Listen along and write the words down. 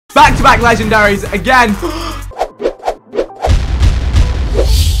Back-to-back legendaries again.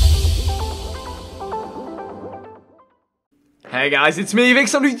 Hey guys, it's me,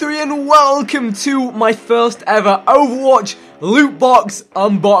 Vic73, and welcome to my first ever Overwatch Loot Box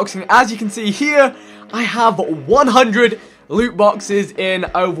unboxing. As you can see here, I have 100 loot boxes in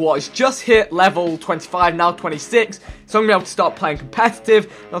Overwatch. Just hit level 25, now 26, so I'm going to be able to start playing competitive.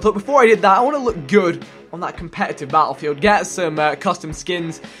 And I thought before I did that, I want to look good on that competitive battlefield, get some custom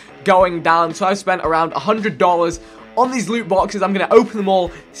skins going down. So I've spent around $100 on these loot boxes. I'm going to open them all,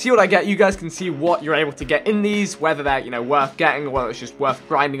 see what I get. You guys can see what you're able to get in these, whether they're, you know, worth getting or whether it's just worth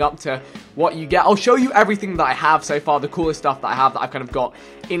grinding up to what you get. I'll show you everything that I have so far, the coolest stuff that I have that I've kind of got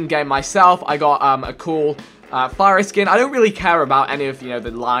in-game myself. I got a cool fire skin. I don't really care about any of, you know,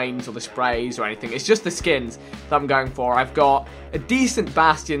 the lines or the sprays or anything. It's just the skins that I'm going for. I've got a decent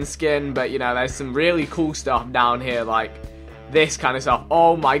Bastion skin, but, you know, there's some really cool stuff down here, like this kind of stuff.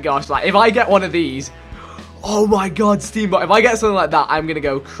 Oh my gosh, like, if I get one of these, oh my god, Steambot, if I get something like that, I'm gonna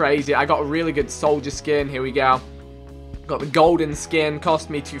go crazy. I got a really good soldier skin. Here we go. Got the golden skin, cost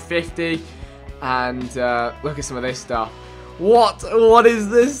me $250. And look at some of this stuff. What is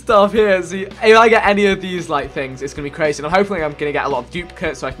this stuff here? See, if I get any of these like things, it's gonna be crazy. And hopefully I'm gonna get a lot of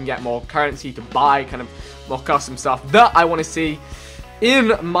duplicates so I can get more currency to buy kind of more custom stuff that I want to see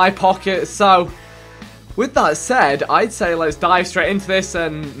in my pocket. So with that said, I'd say let's dive straight into this,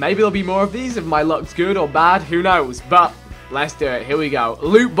 and maybe there'll be more of these if my luck's good or bad, who knows. But let's do it. Here we go.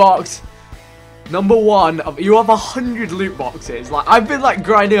 Loot box number one. You have 100 loot boxes. Like, I've been like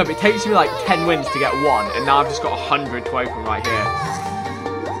grinding up. It takes me like 10 wins to get one, and now I've just got 100 to open right here.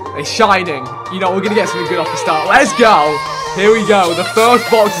 It's shining. You know, we're gonna get something good off the start. Let's go. Here we go. The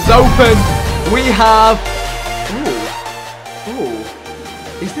first box is open. We have. Ooh.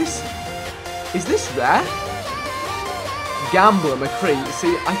 Is this rare? Gambler, McCree.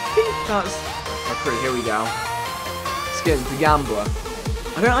 See, I think that's McCree. Here we go. Skins, the Gambler.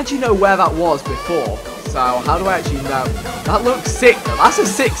 I don't actually know where that was before, so how do I actually know? That looks sick though. That's a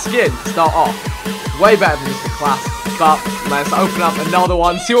sick skin to start off. Way better than just the class. But let's open up another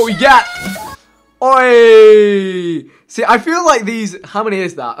one, see what we get. Oi! See, I feel like these. How many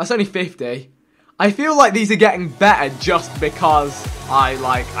is that? That's only 50. I feel like these are getting better just because I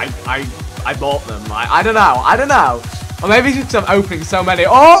bought them. Like, I don't know. Or maybe it's because I'm opening so many.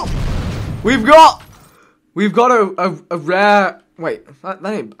 Oh! We've got a rare. Wait, that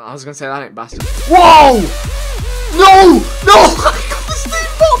ain't. I was gonna say that ain't Bastion. Whoa! No! I got the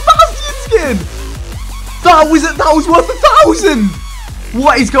Steambot Bastion skin. That was worth 1,000.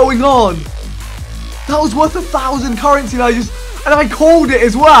 What is going on? That was worth 1,000 currency, and I called it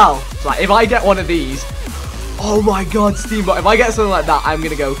as well. Like, if I get one of these, oh my god, Steambot, if I get something like that, I'm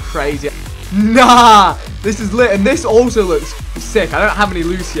gonna go crazy. Nah, this is lit, and this also looks sick. I don't have any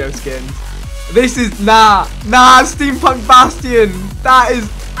Lucio skins. This is, nah, Steampunk Bastion. That is,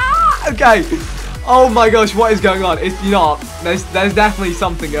 okay. Oh my gosh, what is going on? It's not, there's definitely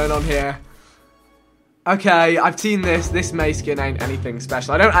something going on here. Okay, I've seen this. This May skin ain't anything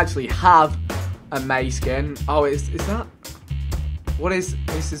special. I don't actually have a May skin. Oh, is that? What is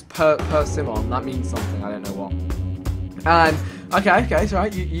this? Is Persimmon? That means something. I don't know what. And okay, it's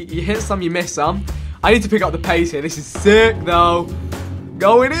alright. You hit some, you miss some. I need to pick up the pace here. This is sick though.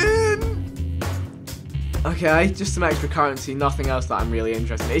 Going in. Okay, just some extra currency. Nothing else that I'm really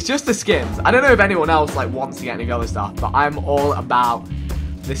interested in. It's just the skins. I don't know if anyone else like wants to get any other stuff, but I'm all about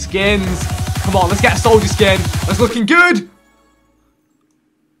the skins. Come on, let's get a soldier skin. That's looking good.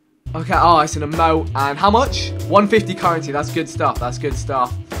 Okay, oh, it's an emote, and how much? 150 currency, that's good stuff,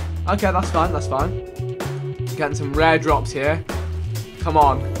 Okay, that's fine. Getting some rare drops here. Come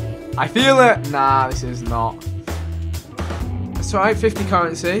on. I feel it. Nah, this is not. It's alright, 50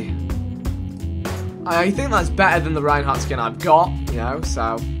 currency. I think that's better than the Reinhardt skin I've got, you know,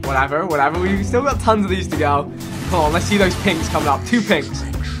 so whatever. We've still got tons of these to go. Come on, let's see those pinks coming up. 2 pinks.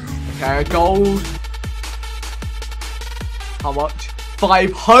 Okay, gold. How much?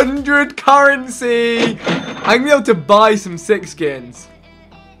 500 currency. I'm gonna be able to buy some sick skins.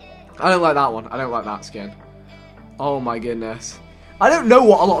 I don't like that one. I don't like that skin. Oh my goodness. I don't know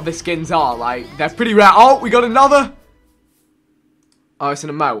what a lot of the skins are. Like, they're pretty rare. Oh, we got another. Oh, it's an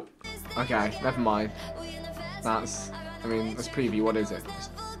emote. Okay, never mind. Let's preview. What is it?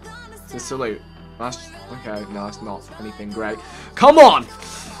 It's a salute. That's okay. No, it's not anything great. Come on.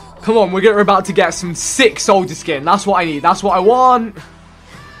 We're about to get some sick soldier skin. That's what I need. That's what I want.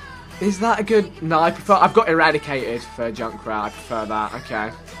 Is that a good? No, I've got eradicated for Junkrat. I prefer that.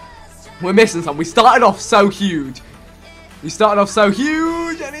 Okay. We're missing some. We started off so huge.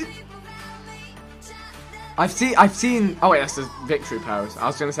 And I've seen, oh wait, that's the victory pose. I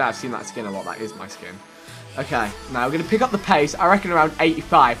was going to say I've seen that skin a lot. That is my skin. Okay, now we're going to pick up the pace. I reckon around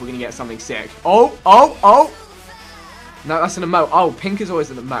 85 we're going to get something sick. Oh. No, that's an emote. Oh, pink is always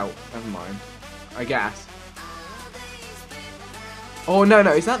an emote. Never mind. I guess. Oh, no,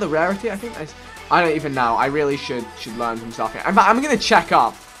 is that the rarity? I think that's, I don't even know. I really should learn some stuff here. In fact, I'm going to check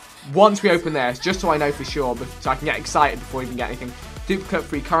up once we open this, just so I know for sure, so I can get excited before we even get anything. Duplicate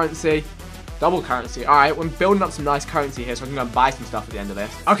free currency. Double currency. Alright, we're building up some nice currency here so I can go and buy some stuff at the end of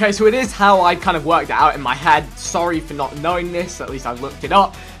this. Okay, so it is how I kind of worked it out in my head. Sorry for not knowing this, at least I've looked it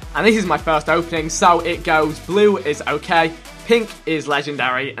up. And this is my first opening, so it goes blue is okay, pink is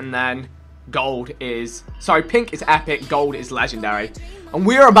legendary, and then gold is... Sorry, pink is epic, gold is legendary. And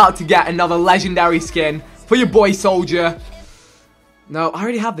we're about to get another legendary skin for your boy Soldier. No, I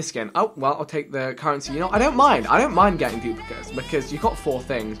already have the skin. Oh, well, I'll take the currency. You know, I don't mind getting duplicates because you've got 4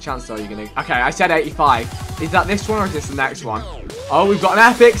 things. Chances are you're going to... Okay, I said 85. Is that this one or is this the next one? Oh, we've got an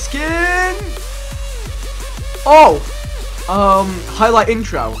epic skin! Oh! Highlight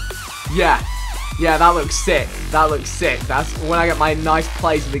intro. Yeah, that looks sick. That's when I get my nice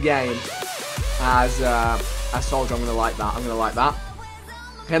plays of the game as Soldier. I'm going to like that.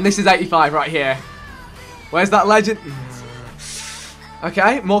 And this is 85 right here. Where's that legend?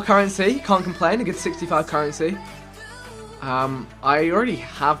 Okay, more currency. Can't complain. A good 65 currency. I already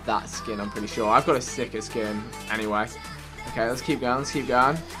have that skin, I'm pretty sure. I've got a sicker skin anyway. Okay, let's keep going.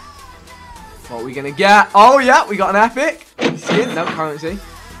 What are we going to get? Oh, yeah, we got an epic skin. No, currency.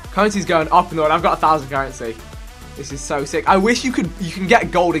 Currency's going up and on. I've got 1,000 currency. This is so sick. I wish you can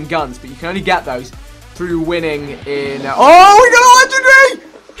get golden guns, but you can only get those through winning in... Oh, we got a legendary!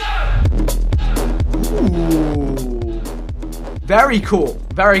 Very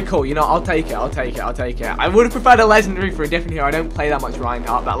cool. You know, I'll take it. I would have preferred a legendary for a different hero. I don't play that much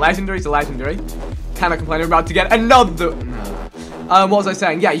Reinhardt, but legendary's a legendary. Cannot complain. I'm about to get another. What was I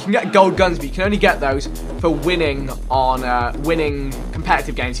saying? Yeah, you can get gold guns, but you can only get those for winning on winning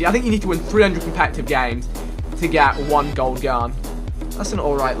competitive games. Yeah, I think you need to win 300 competitive games to get 1 gold gun. That's an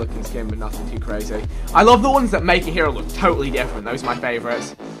alright looking skin, but nothing too crazy. I love the ones that make a hero look totally different. Those are my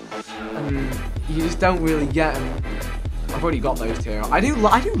favourites. You just don't really get them. I've already got those two. I do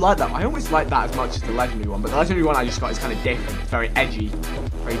like that. I always like that as much as the legendary one, but the legendary one I just got is kind of different. It's very edgy.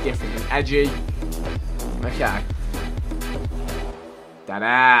 Very different and edgy. Okay. That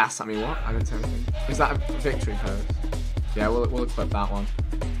ass. I mean, what? I don't say anything. Is that a victory pose? Yeah, we'll equip that one.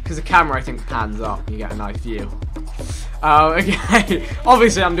 Because the camera, I think, pans up and you get a nice view. Okay.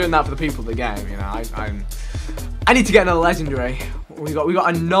 Obviously, I'm doing that for the people of the game, you know. I need to get another legendary. We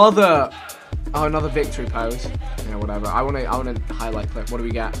got another... Oh, another victory pose. Yeah, whatever. I want to highlight clip. What do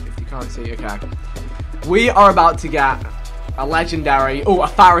we get? If you can't see, okay. We are about to get a legendary. Oh, a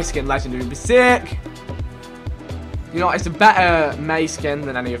Pharah skin legendary. Be sick. You know, it's a better May skin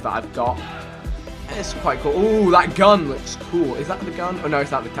than any of that I've got. It's quite cool. Oh, that gun looks cool. Is that the gun? Oh no,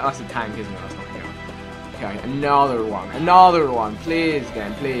 it's not that's the tank, isn't it? That's not the gun. Okay, another one. Please,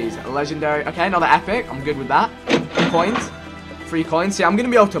 game, please. A legendary. Okay, another epic. I'm good with that. Coins. Free coins. See, I'm going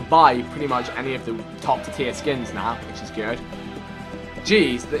to be able to buy pretty much any of the top tier skins now, which is good.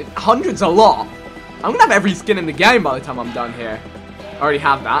 Jeez, 100's a lot. I'm going to have every skin in the game by the time I'm done here. I already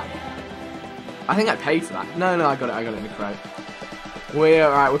have that. I think I paid for that. No, I got it in the crate.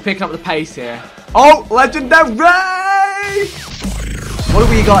 Alright, we're picking up the pace here. Oh, legendary! What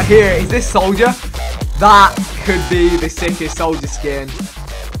do we got here? Is this Soldier? That could be the sickest Soldier skin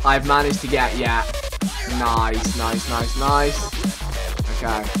I've managed to get yet. Nice.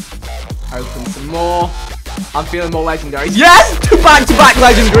 Okay. Open some more. I'm feeling more legendaries. Yes! Back-to-back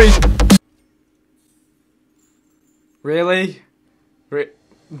legendaries! Really?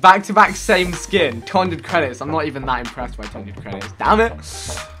 Back-to-back same skin. 200 credits. I'm not even that impressed by 200 credits. Damn it.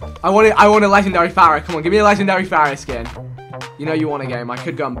 I want a legendary Pharah. Come on, give me a legendary Pharah skin. You know you want a game. I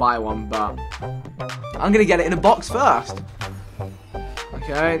could go and buy one, but I'm going to get it in a box first.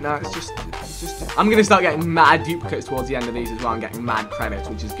 Okay, no, it's just... I'm going to start getting mad duplicates towards the end of these as well. I'm getting mad credits,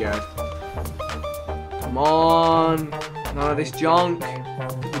 which is good. Come on. None of this junk.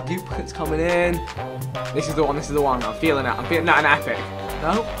 The duplicates coming in. This is the one. I'm feeling it. I'm feeling that an epic.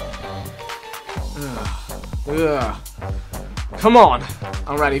 No? Ugh. Come on.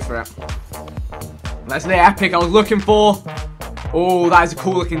 I'm ready for it. That's the epic I was looking for. Oh, that is a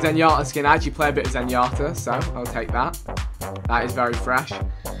cool looking Zenyatta skin. I actually play a bit of Zenyatta, so I'll take that. That is very fresh.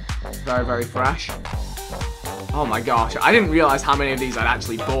 Very, very fresh. Oh my gosh, I didn't realize how many of these I'd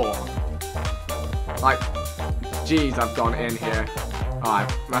actually bought. Like, jeez, I've gone in here.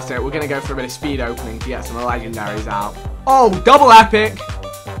 Alright, that's it. We're going to go for a bit of speed opening to get some legendaries out. Oh, double epic!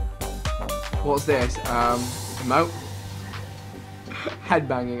 What's this? Emote?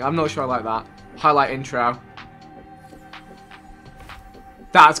 Headbanging. I'm not sure I like that. Highlight intro.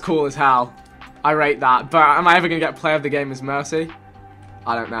 That's cool as hell. I rate that. But am I ever going to get play of the game as Mercy?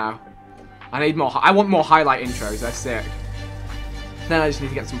 I don't know. I need more. I want more highlight intros. They're sick. Then I just need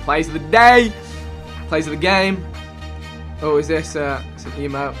to get some plays of the day. Plays of the game. Oh, is this an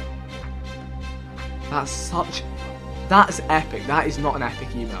emote? That's epic. That is not an epic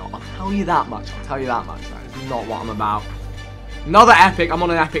emote. I'll tell you that much. I'll tell you that much. That is not what I'm about. Another epic. I'm on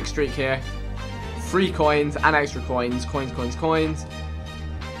an epic streak here. 3 coins and extra coins. Coins, coins, coins.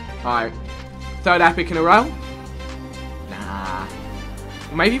 Alright. 3rd epic in a row? Nah.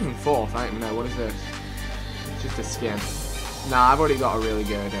 Maybe even 4th. I don't even know. What is this? It's just a skin. Nah, I've already got a really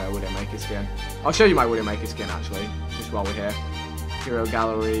good Widowmaker skin. I'll show you my Widowmaker skin, actually. Just while we're here. Hero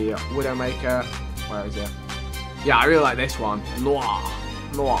Gallery, Widowmaker. Where is it? Yeah, I really like this one. Noir.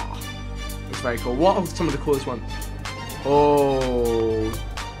 It's very cool. What are some of the coolest ones? Oh.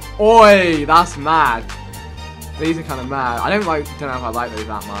 Oi, that's mad. These are kind of mad. Don't know if I like those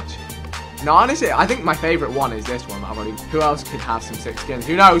that much. No, honestly, I think my favourite one is this one that I've already... Who else could have some sick skins?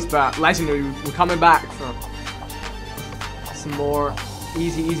 Who knows, but Legendary, we're coming back for some more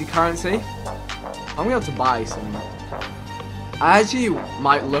easy currency. I'm going to buy some... I actually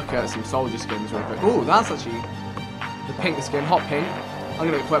might look at some soldier skins real quick. Oh, that's actually the pink skin, hot pink. I'm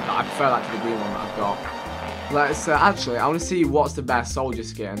going to equip that. I prefer that to the green one that I've got. Let's actually, I want to see what's the best soldier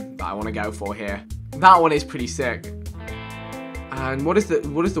skin that I want to go for here. That one is pretty sick. And what does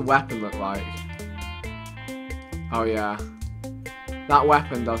the weapon look like? Oh yeah, that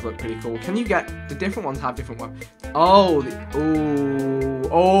weapon does look pretty cool. Can you get the different ones have different weapons? Oh,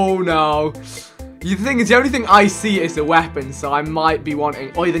 oh no. The thing is, the only thing I see is the weapon, so I might be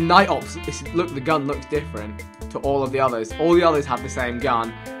wanting. Oh, the night ops. Look, the gun looks different to all of the others. All the others have the same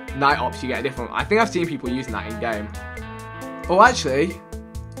gun. Night ops, you get a different one. I think I've seen people using that in game. Oh, actually,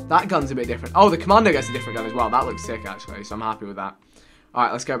 that gun's a bit different. Oh, the commander gets a different gun as well. That looks sick, actually, so I'm happy with that.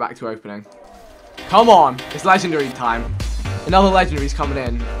 Alright, let's go back to opening. Come on! It's legendary time. Another legendary's coming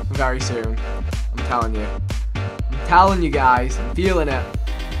in very soon. I'm telling you. I'm telling you guys. I'm feeling it.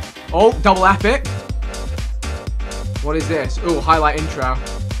 Oh, double epic. What is this? Oh, highlight intro.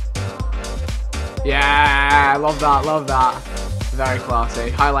 Yeah, love that, love that. Very classy.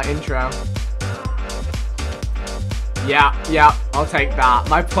 Highlight intro. Yeah, I'll take that.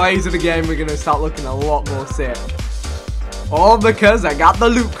 My plays of the game are going to start looking a lot more sick. All because I got the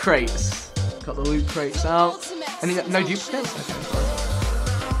loot crates. Got the loot crates out. And no duplicates? Okay,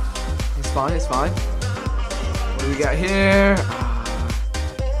 fine. It's fine, it's fine. What do we get here?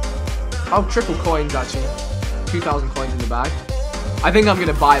 Oh, triple coins actually. 2,000 coins in the bag. I think I'm going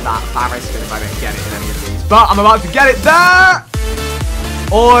to buy that Barris skin if I don't get it in any of these. But I'm about to get it there!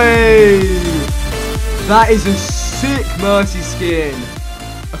 Oi! That is a sick Mercy skin.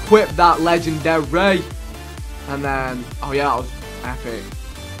 Equip that Legendary. And then, oh yeah, that was epic.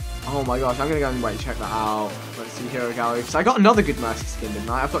 Oh my gosh, I'm going to go and wait, check that out. Let's see, Hero Gallery. So I got another good Mercy skin, didn't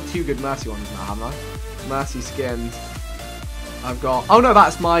I? I've got 2 good Mercy ones now, haven't I? Mercy skins. I've got, oh no,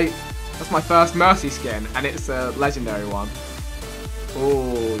 that's my first Mercy skin, and it's a Legendary one.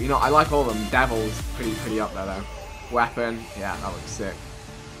 Oh, you know, I like all of them. Devil's pretty up there though. Weapon, yeah, that looks sick.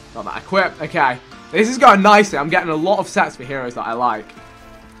 Got that equipped. Okay, this is going nicely. I'm getting a lot of sets for heroes that I like,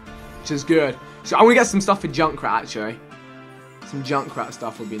 which is good. So I'm gonna get some stuff for Junkrat actually. Some Junkrat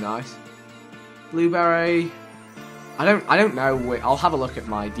stuff would be nice. Blueberry. I don't know. I'll have a look at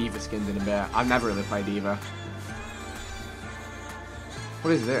my Diva skins in a bit. I've never really played Diva.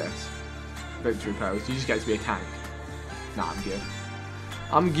 What is this? Victory pose. You just get to be a tank. Nah, I'm good.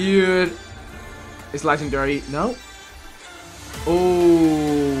 I'm good. It's legendary. No.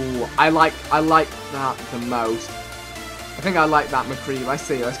 Oh, I like that the most. I think I like that McCree. Let's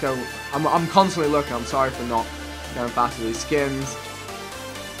see. Let's go. I'm constantly looking. I'm sorry for not going fast with these skins.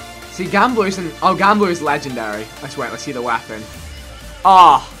 See, Gambler isn't. Oh, Gambler is legendary. Let's wait. Let's see the weapon.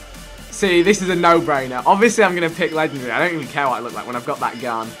 Ah. Oh, see, this is a no-brainer. Obviously, I'm gonna pick legendary. I don't even care what I look like when I've got that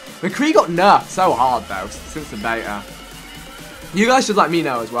gun. McCree got nerfed so hard though since the beta. You guys should let me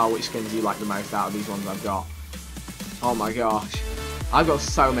know as well which skins you like the most out of these ones I've got. Oh my gosh. I've got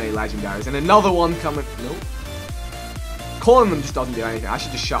so many legendaries. And another one coming. Nope. Calling them just doesn't do anything. I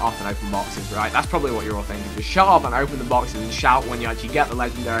should just shut off and open boxes, right? That's probably what you're all thinking. Just shut off and open the boxes and shout when you actually get the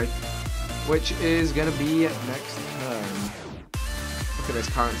legendary. Which is going to be next turn. Look at this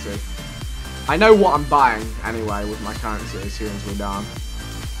currency. I know what I'm buying anyway with my currency as soon as we're done.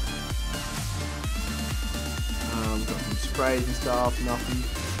 Got some sprays and stuff, nothing.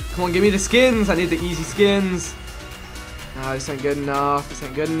 Come on, give me the skins. I need the easy skins. No, this ain't good enough. This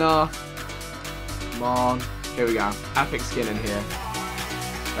ain't good enough. Come on. Here we go. Epic skin in here.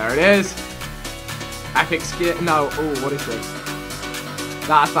 There it is. Epic skin. No. Oh, what is this?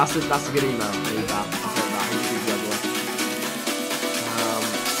 That's a good email. I need that. I'll take that. I need the other one.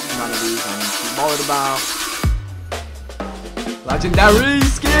 None of these I'm bothered about. Legendary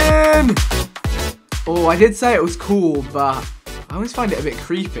skin! Oh, I did say it was cool, but I always find it a bit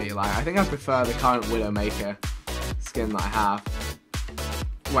creepy. Like, I think I prefer the current Widowmaker skin that I have.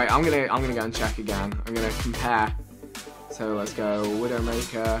 Wait, I'm gonna go and check again. I'm gonna compare. So let's go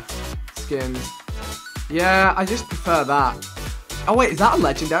Widowmaker skins. Yeah, I just prefer that. Oh wait, is that a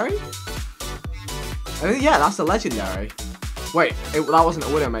legendary? Yeah, that's a legendary. Wait, that wasn't a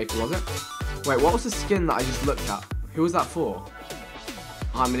Widowmaker, was it? Wait, what was the skin that I just looked at? Who was that for?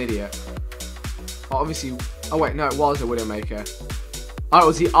 I'm an idiot. Oh, obviously. Oh wait, no, it was a Widowmaker. Oh, it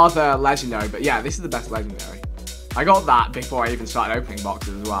was the other legendary, but yeah, this is the best legendary. I got that before I even started opening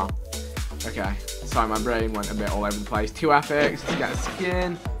boxes as well. Okay, sorry, my brain went a bit all over the place. 2 epics, let's get a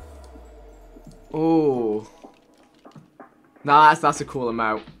skin. Oh. Nah, that's a cool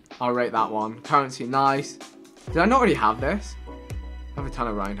amount. I'll rate that one. Currency, nice. Did I not already have this? I have a ton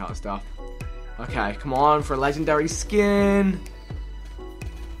of Reinhardt stuff. Okay, come on for a legendary skin.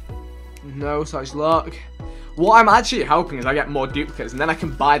 No such luck. What I'm actually hoping is I get more duplicates, and then I can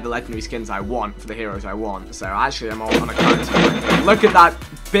buy the legendary skins I want for the heroes I want. So actually, I'm all on a currency. Look at that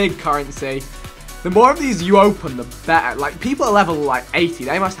big currency. The more of these you open, the better. Like, people at level like 80,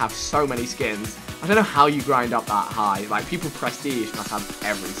 they must have so many skins. I don't know how you grind up that high. Like, people prestige must have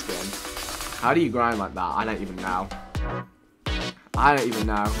every skin. How do you grind like that? I don't even know. I don't even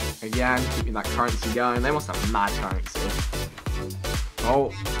know. Again, keeping that currency going. They must have mad currency.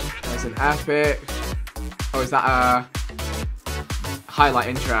 Oh, there's an epic. Oh, is that a highlight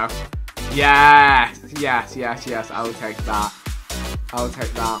intro? Yes, yes, yes, yes. I will take that. I will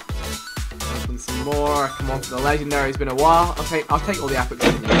take that. Open some more. Come on for the legendary. It's been a while. I'll take all the epic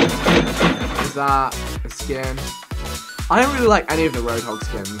legendaries. Is that a skin? I don't really like any of the Roadhog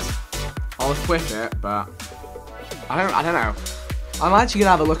skins. I'll equip it, but I don't know. I'm actually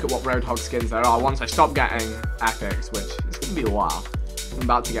gonna have a look at what Roadhog skins there are once I stop getting epics, which is gonna be a while. I'm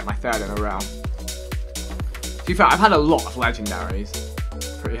about to get my 3rd in a row. To be fair, I've had a lot of legendaries.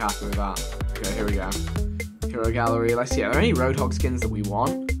 Pretty happy with that. Okay, here we go. Hero gallery. Let's see. Are there any Roadhog skins that we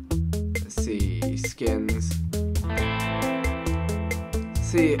want? Let's see. Skins.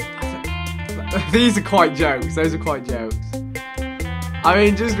 See. These are quite jokes. Those are quite jokes. I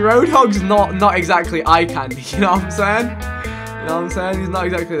mean, just Roadhog's not exactly eye candy. You know what I'm saying? You know what I'm saying? He's not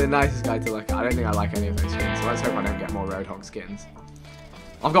exactly the nicest guy to look at. I don't think I like any of those skins. So let's hope I don't get more Roadhog skins.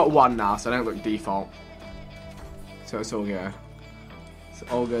 I've got 1 now, so I don't look default. So it's all good. It's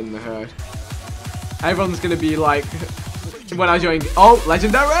all good in the hood. Everyone's gonna be like, when I join, oh,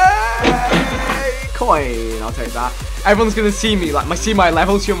 legendary coin. I'll take that. Everyone's gonna see me, like, see my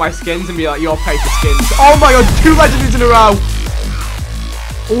levels, see my skins, and be like, you're paid for skins. Oh my god, 2 legendaries in a row.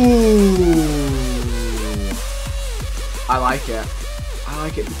 Ooh, I like it. I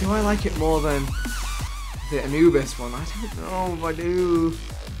like it. Do I like it more than the Anubis one? I don't know if I do.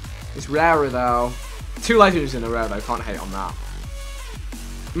 It's rarer though. 2 legendaries in a row though, can't hate on that.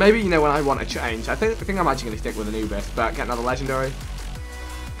 Maybe, you know, when I want to change. I think I'm actually going to stick with Anubis, but get another legendary.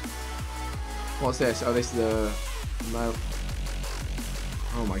 What's this? Oh, this is the... No.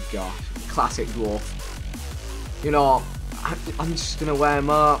 Oh my gosh. Classic dwarf. You know, I'm just going to wear them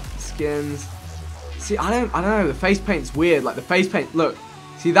up. Skins. See, I don't know. The face paint's weird. Like, the face paint, look.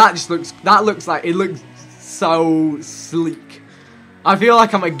 See, that looks like, it looks so sleek. I feel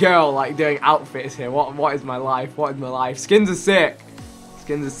like I'm a girl, like, doing outfits here. What is my life? What is my life? Skins are sick.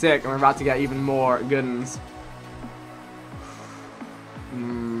 Skins are sick, and we're about to get even more good ones.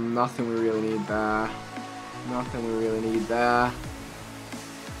 Nothing we really need there. Nothing we really need there.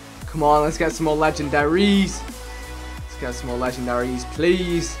 Come on, let's get some more legendaries. Let's get some more legendaries,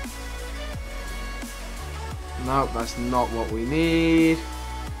 please. Nope, that's not what we need.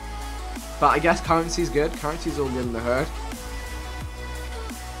 But I guess currency's good. Currency's all good in the hood.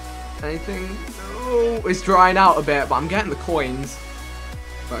 Anything? Oh, it's drying out a bit, but I'm getting the coins.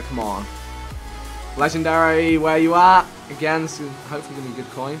 But come on. Legendary, where you at? Again, this is hopefully going to be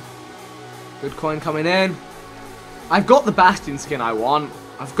good coin. Good coin coming in. I've got the Bastion skin I want.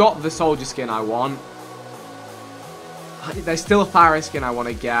 I've got the Soldier skin I want. There's still a Pharaoh skin I want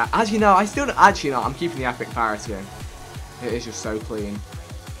to get. Actually, no, I'm keeping the Epic Pharaoh skin. It is just so clean.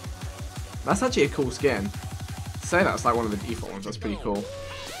 That's actually a cool skin. To say that's like one of the default ones. That's pretty cool.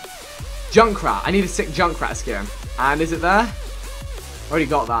 Junkrat. I need a sick Junkrat skin. And is it there? Already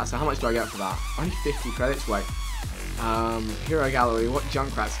got that, so how much do I get for that? Only 50 credits? Wait. Hero Gallery, what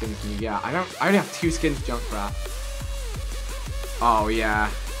Junkrat skins can you get? I only have 2 skins Junkrat. Oh yeah.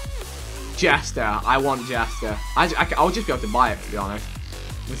 Jester, I want Jester. I'll just be able to buy it, to be honest.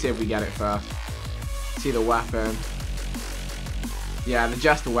 Let's see if we get it first. See the weapon. Yeah, the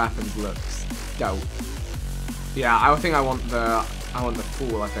Jester weapons looks dope. Yeah, I think I want the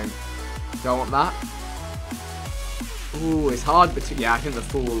Fool, I think. Do I want that? Ooh, it's hard, but yeah, I think the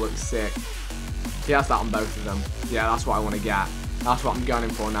Fool looks sick. Yeah, that's that on both of them. Yeah, that's what I want to get. That's what I'm gunning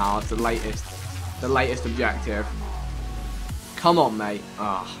for now. That's the latest objective. Come on, mate.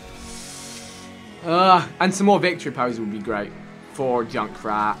 And some more victory poses would be great. For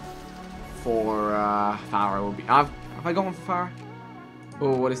Junkrat. For Farah will be. Have I got one for Farah?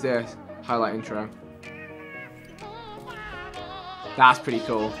 Oh, what is this? Highlight intro. That's pretty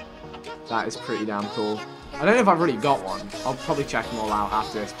cool. That is pretty damn cool. I don't know if I've already got one. I'll probably check them all out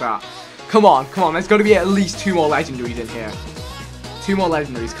after this, but come on. There's got to be at least 2 more legendaries in here. 2 more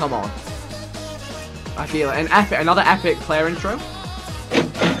legendaries, come on. I feel it. Another epic player intro.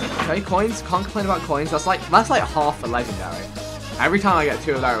 Okay, coins. Can't complain about coins. That's like half a legendary. Every time I get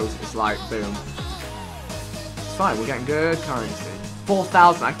 2 of those, it's like boom. It's fine. We're getting good currency.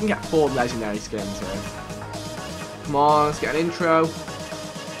 4,000. I can get 4 legendary skins here. Come on, let's get an intro.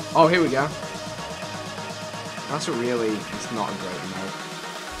 Oh, here we go. That's a really, it's not a great remote.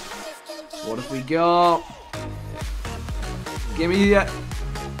 What have we got? Give me the...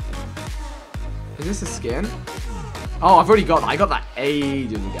 Is this a skin? Oh, I've already got that. I got that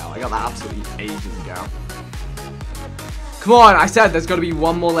ages ago. I got that absolutely ages ago. Come on, I said there's got to be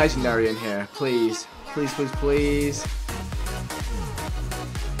 1 more legendary in here. Please. Please, please, please.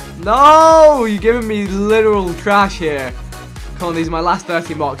 No! You're giving me literal trash here. Come on, these are my last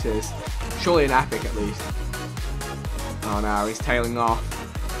 13 boxes. Surely an epic at least. Oh no, he's tailing off.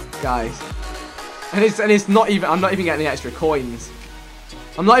 Guys. And it's not even, I'm not even getting the extra coins.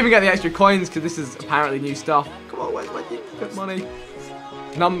 I'm not even getting the extra coins because this is apparently new stuff. Come on, where's my good money?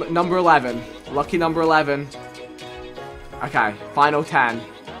 Number 11. Lucky number 11. Okay, final 10.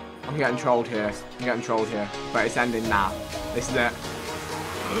 I'm getting trolled here. But it's ending now. This is it.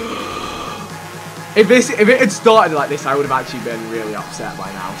 If it had started like this, I would have actually been really upset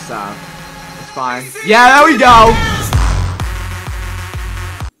by now, so it's fine. Yeah, there we go!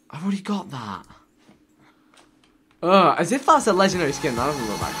 I've already got that. As if that's a legendary skin. That doesn't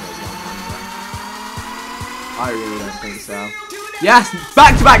look like crazy. I really don't think so. Yes,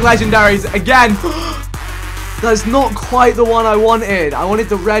 back-to-back legendaries again! That's not quite the one I wanted. I wanted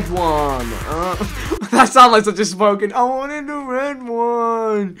the red one. That sounds like such a spoken. I wanted the red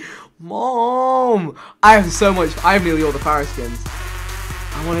one. Mom. I have nearly all the Farah skins.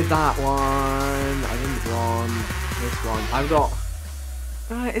 I wanted that one. I didn't want this one. I've got...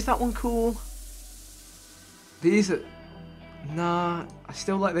 is that one cool? These are... Nah, I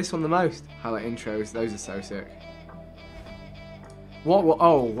still like this one the most. Highlight intros. Those are so sick. What?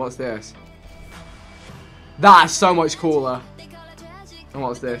 Oh, what's this? That's so much cooler. And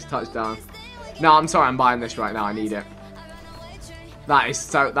what's this? Touchdown. No, I'm sorry, I'm buying this right now. I need it. That is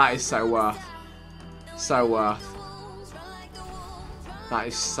so worth. So worth. That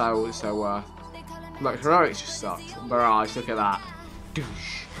is so worth. Look, heroics just sucks. Barrage, look at that.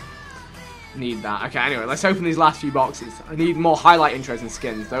 Douche. Need that. Okay, anyway, let's open these last few boxes. I need more highlight intros and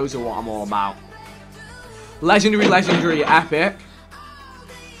skins. Those are what I'm all about. Legendary, epic.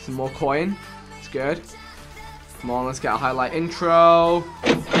 Some more coin. It's good. Come on, let's get a highlight intro.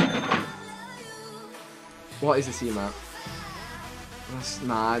 What is this emote?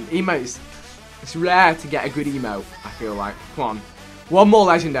 Nah, emotes. It's rare to get a good emote, I feel like. Come on. 1 more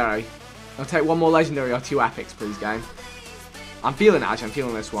legendary. I'll take 1 more legendary or 2 epics, please, game. I'm feeling it, actually. I'm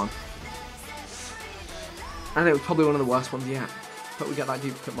feeling this one. And it was probably one of the worst ones yet. But we get that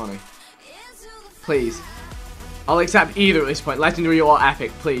duplicate money. Please. I'll accept either at this point. Legendary or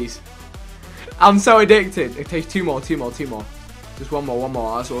epic, please. I'm so addicted. It takes 2 more. Just 1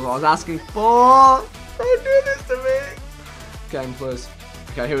 more. That's what I was asking for. Don't do this to me. Game plus.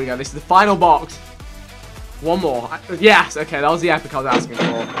 Okay, here we go. This is the final box. 1 more. Yes. Okay, that was the epic I was asking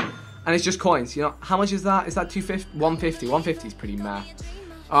for. And it's just coins. You know how much is that? Is that 250? 150. 150 is pretty meh.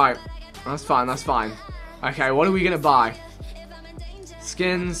 All right. That's fine. Okay, what are we gonna buy?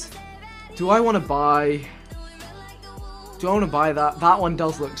 Skins. Do I want to buy that? That one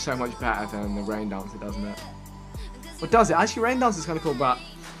does look so much better than the Rain Dancer, doesn't it? What does it? Actually, Rain Dancer is kind of cool, but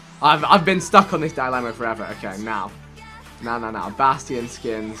I've been stuck on this dilemma forever. Okay, now. Bastion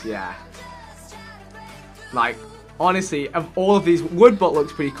skins, yeah. Like, honestly, of all of these, Woodbot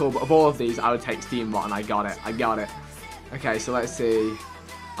looks pretty cool, but of all of these, I would take Steambot, and I got it. Okay, so let's see.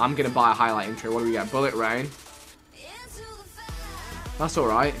 I'm gonna buy a highlight intro. What do we get? Bullet Rain. That's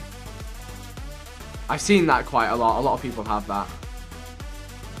alright. I've seen that quite a lot. A lot of people have that.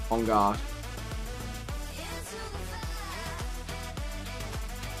 On guard.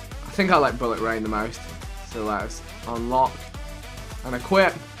 I think I like Bullet Rain the most. So let's unlock and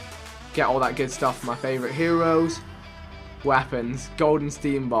equip. Get all that good stuff from my favourite heroes. Weapons. Golden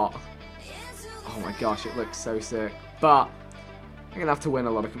Steambot. Oh my gosh, it looks so sick. But I'm going to have to win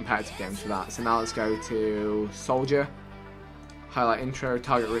a lot of competitive games for that. So now let's go to Soldier. Highlight intro,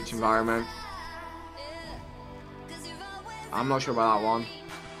 target rich environment. I'm not sure about that one.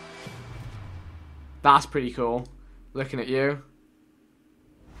 That's pretty cool. Looking at you.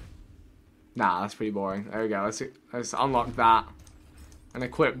 Nah, that's pretty boring. There we go. Let's unlock that. And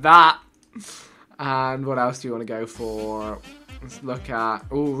equip that. And what else do you want to go for? Let's look at...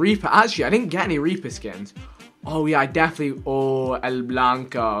 Oh, Reaper. Actually, I didn't get any Reaper skins. Oh, yeah, I definitely... Oh, El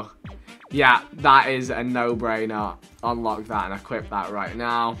Blanco. Yeah, that is a no-brainer. Unlock that and equip that right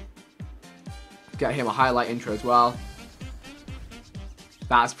now. Get him a highlight intro as well.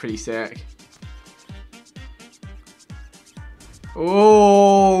 That's pretty sick.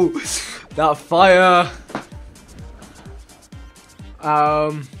 Oh, that fire.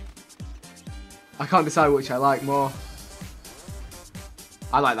 I can't decide which I like more.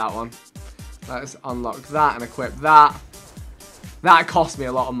 I like that one. Let's unlock that and equip that. That cost me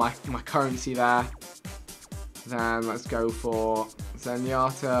a lot of my currency there. Then let's go for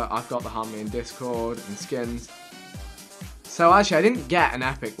Zenyatta. I've got the Harmony in Discord and skins. So actually, I didn't get an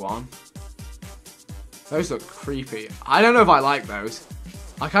epic one. Those look creepy. I don't know if I like those.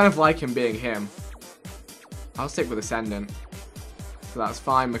 I kind of like him being him. I'll stick with Ascendant. So that's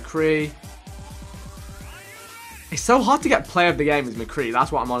fine. McCree. It's so hard to get player of the game as McCree.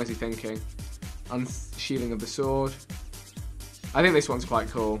 That's what I'm honestly thinking. Unsheathing of the sword. I think this one's quite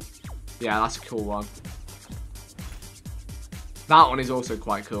cool. Yeah, that's a cool one. That one is also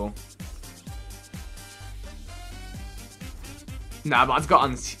quite cool. Nah, but I've got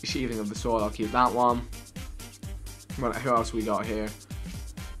Unsheathing of the sword. I'll keep that one. Well, who else we got here?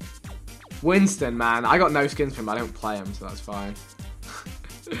 Winston, man. I got no skins for him. I don't play him, so that's fine.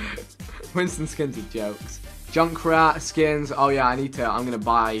 Winston skins are jokes. Junkrat skins. Oh yeah, I'm gonna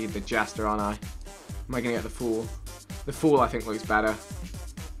buy the Jester, aren't I? Am I gonna get the Fool? The Fool I think looks better.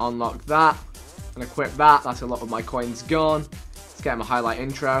 Unlock that and equip that. That's a lot of my coins gone. Let's get him a highlight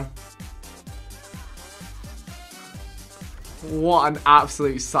intro. What an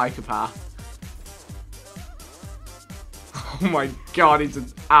absolute psychopath. Oh my god, he's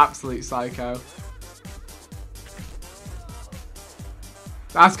an absolute psycho.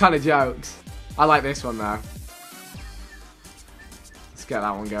 That's kind of jokes. I like this one though. Let's get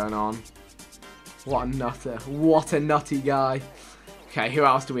that one going on. What a nutter. What a nutty guy. Okay, who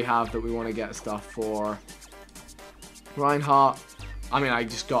else do we have that we want to get stuff for? Reinhardt. I mean, I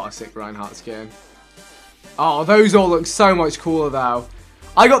just got a sick Reinhardt skin. Oh, those all look so much cooler though.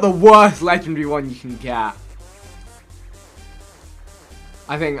 I got the worst legendary one you can get.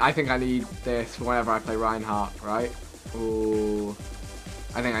 I think I need this whenever I play Reinhardt, right? Ooh.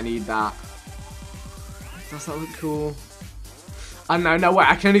 I think I need that. Does that look cool? I don't know, no way.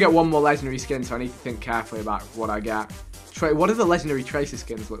 I can only get one more legendary skin, so I need to think carefully about what I get. What do the legendary Tracer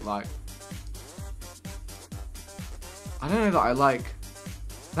skins look like? I don't know that I like.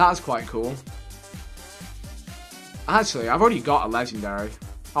 That's quite cool. Actually, I've already got a legendary.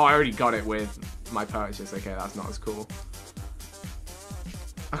 Oh, I already got it with my purchase. Okay, that's not as cool.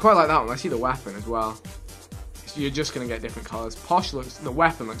 I quite like that one. I see the weapon as well. So you're just gonna get different colors. Posh looks. The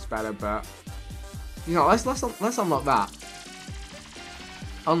weapon looks better, but you know, let's unlock that.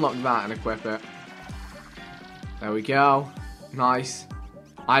 Unlock that and equip it. There we go. Nice.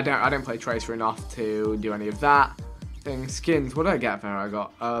 I don't play Tracer enough to do any of that. Skins. What did I get there? I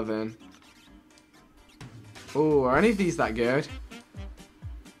got Irvin. Oh, are any of these that good?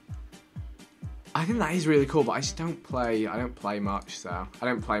 I think that is really cool, but I just don't play. I don't play much, so I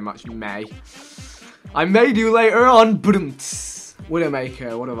don't play much May. I may do later on.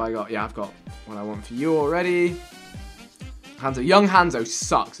 Widowmaker. What have I got? Yeah, I've got what I want for you already. Hanzo. Young Hanzo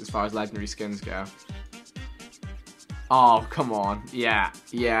sucks as far as legendary skins go. Oh, come on. Yeah,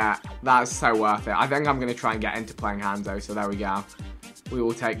 that's so worth it. I think I'm going to try and get into playing Hanzo, so there we go. We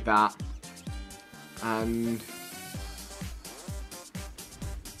will take that. And...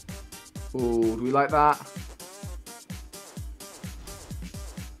 ooh, do we like that?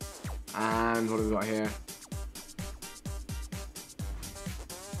 And what have we got here?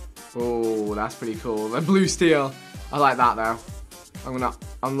 Oh, that's pretty cool. The blue steel. I like that though. I'm gonna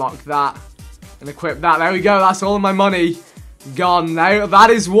unlock that and equip that. There we go. That's all of my money. gone now. That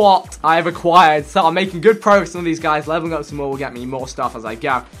is what I have acquired. So I'm making good progress on these guys. Leveling up some more will get me more stuff as I go.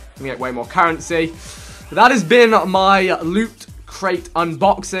 I'm gonna get way more currency. But that has been my loot crate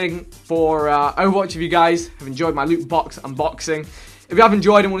unboxing for Overwatch. If you guys have enjoyed my loot box unboxing, if you have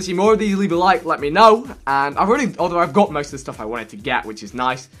enjoyed and want to see more of these, leave a like, let me know. And although I've got most of the stuff I wanted to get, which is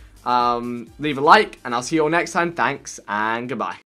nice, leave a like, and I'll see you all next time. Thanks, and goodbye.